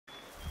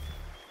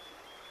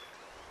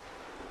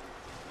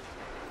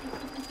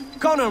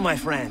Connor, my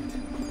friend.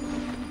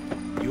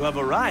 You have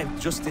arrived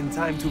just in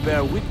time to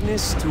bear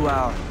witness to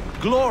our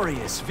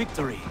glorious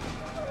victory.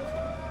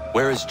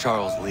 Where is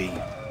Charles Lee?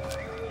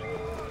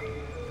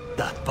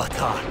 That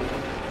Batar.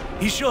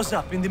 He shows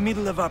up in the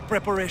middle of our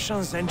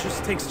preparations and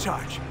just takes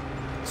charge.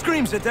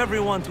 Screams at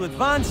everyone to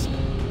advance,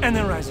 and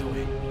then rides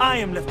away. I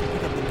am left to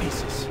pick up the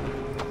pieces.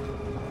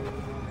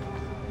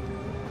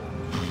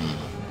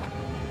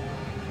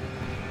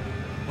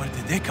 Where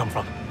did they come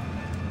from?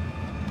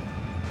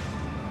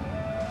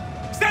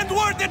 Send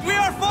word that we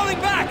are falling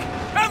back!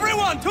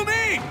 Everyone, to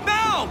me!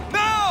 Now!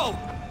 Now!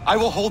 I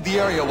will hold the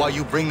area while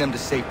you bring them to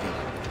safety.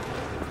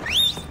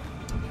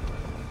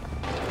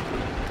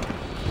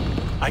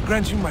 I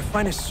grant you my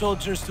finest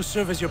soldiers to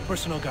serve as your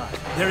personal guard.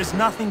 There is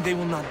nothing they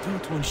will not do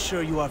to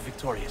ensure you are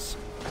victorious.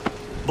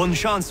 Bonne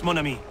chance, mon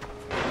ami.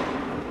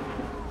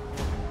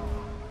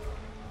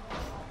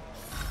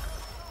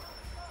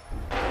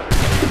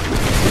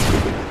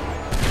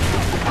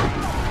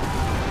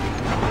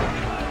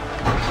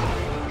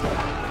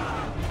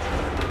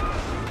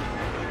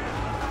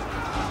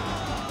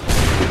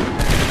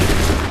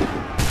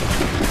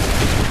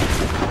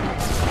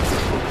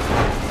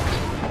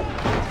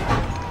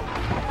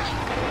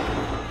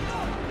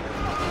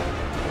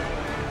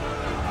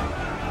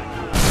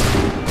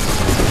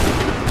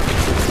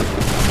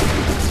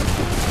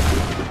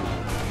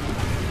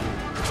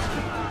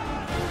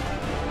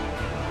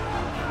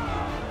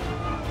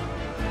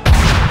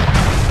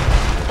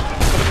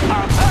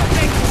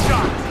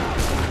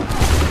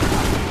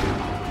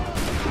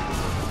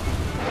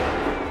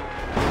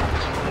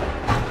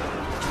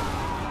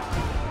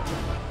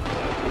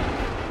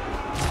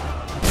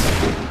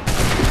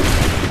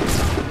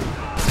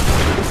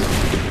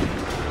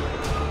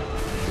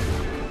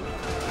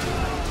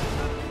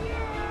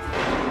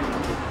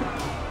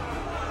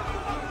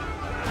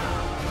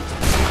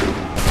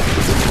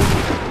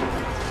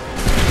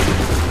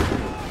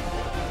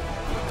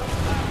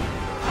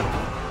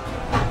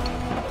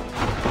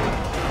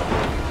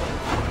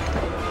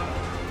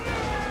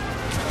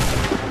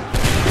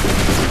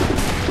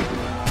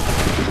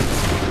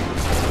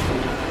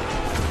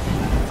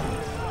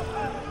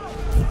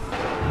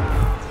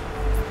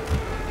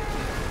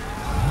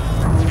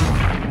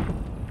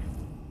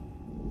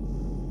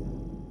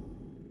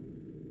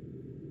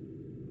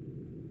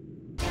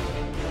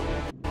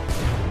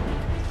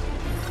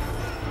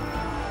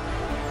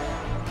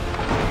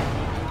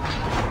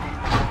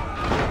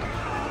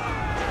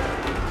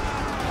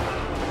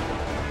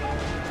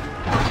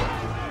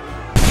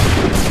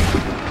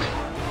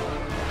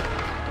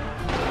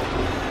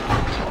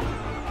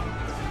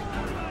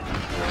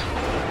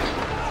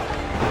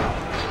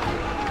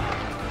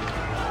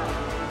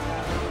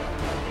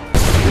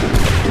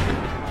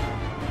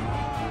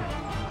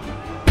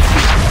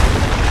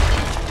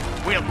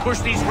 Push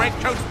these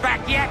redcoats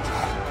back yet?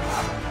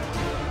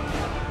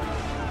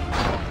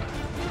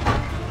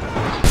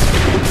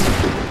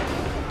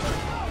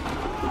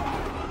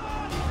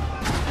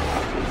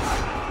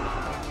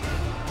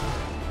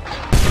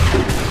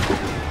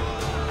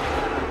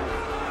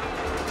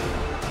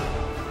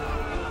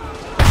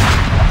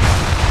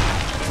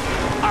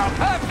 A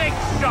perfect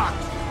shot!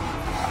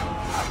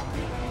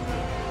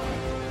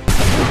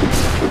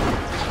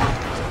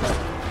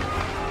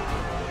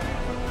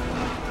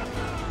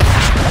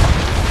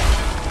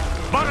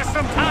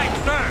 Some time,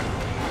 sir!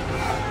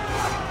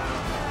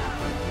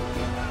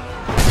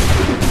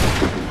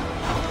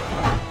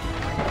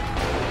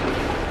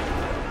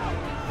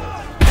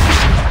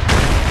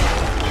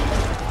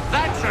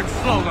 That should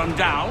slow them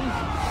down.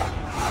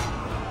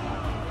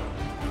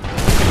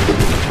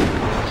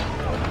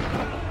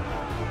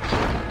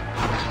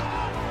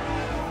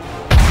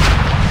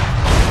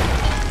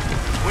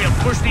 We'll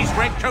push these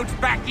redcoats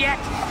back yet?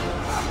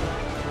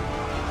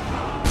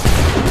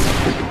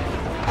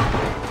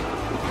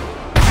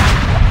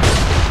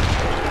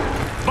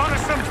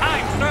 Some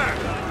time, sir!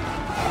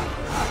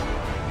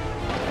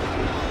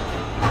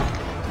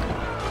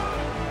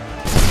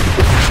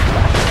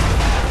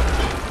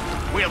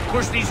 We'll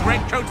push these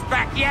redcoats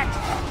back yet?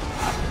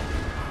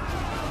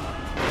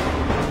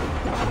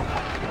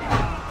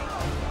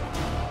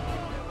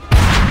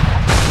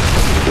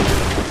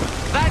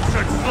 That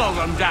should slow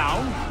them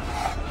down.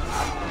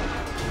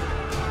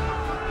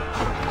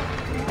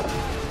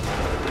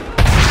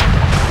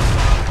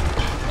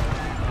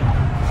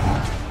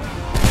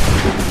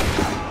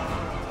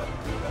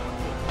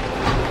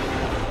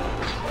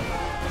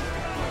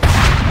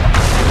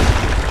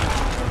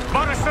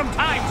 Some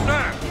time,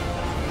 sir!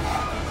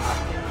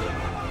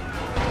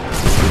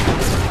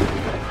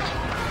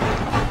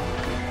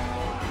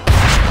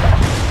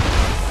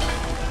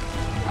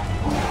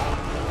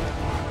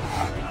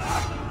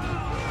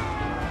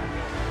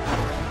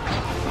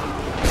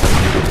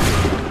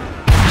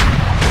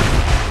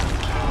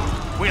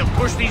 We'll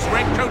push these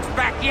redcoats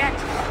back yet?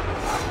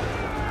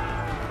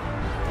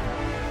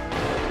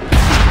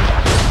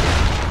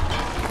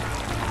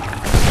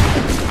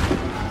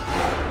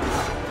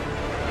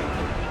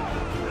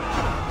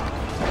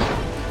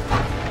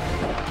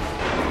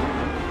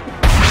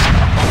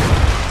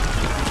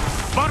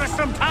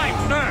 some time,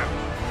 sir!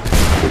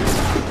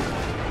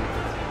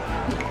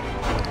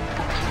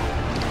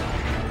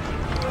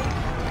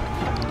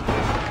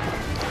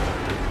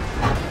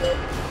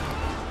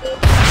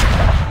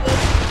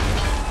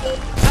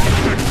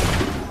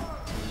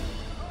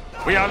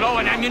 We are low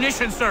on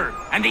ammunition, sir,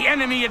 and the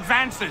enemy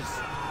advances.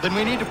 Then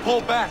we need to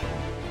pull back.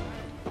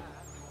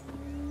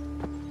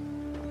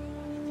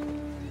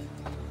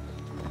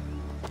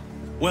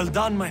 Well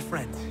done, my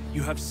friend.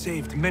 You have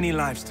saved many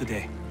lives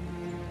today.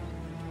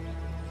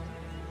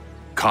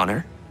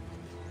 Connor?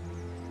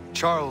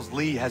 Charles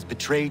Lee has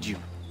betrayed you.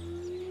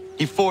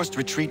 He forced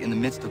retreat in the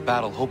midst of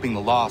battle, hoping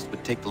the lost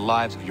would take the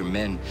lives of your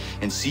men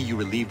and see you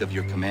relieved of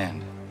your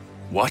command.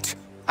 What?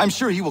 I'm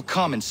sure he will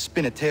come and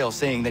spin a tale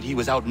saying that he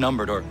was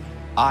outnumbered or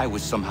I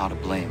was somehow to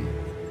blame.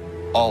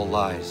 All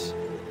lies.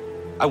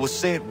 I will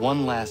say it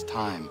one last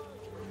time.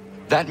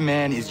 That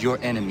man is your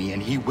enemy,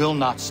 and he will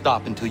not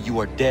stop until you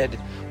are dead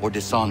or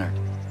dishonored.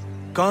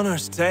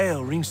 Connor's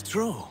tale rings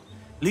true.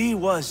 Lee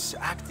was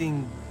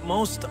acting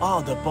most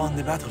odd upon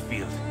the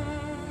battlefield.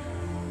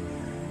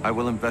 I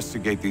will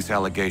investigate these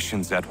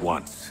allegations at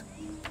once.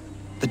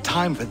 The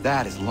time for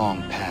that is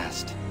long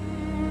past.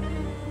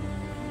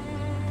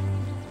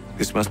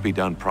 This must be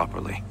done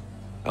properly,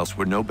 else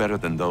we're no better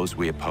than those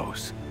we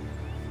oppose.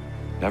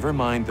 Never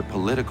mind the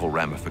political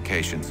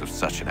ramifications of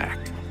such an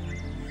act.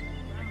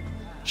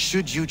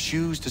 Should you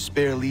choose to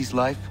spare Lee's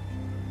life,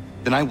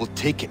 then I will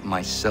take it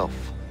myself.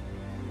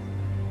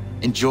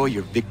 Enjoy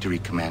your victory,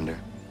 Commander.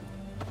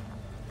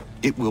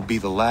 It will be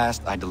the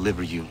last I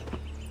deliver you.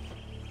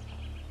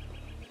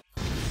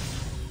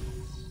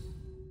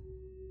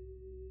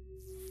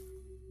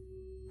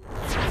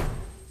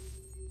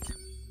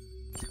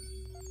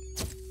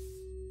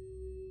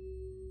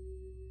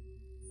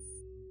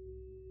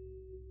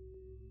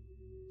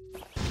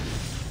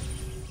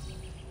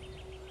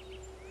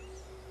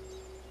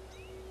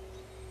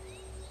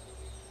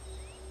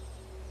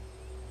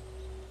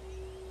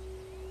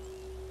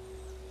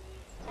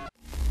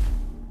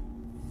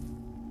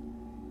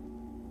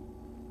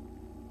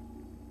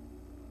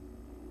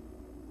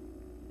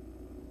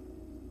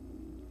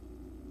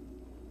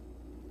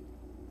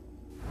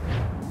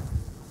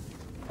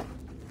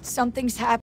 Something's happened.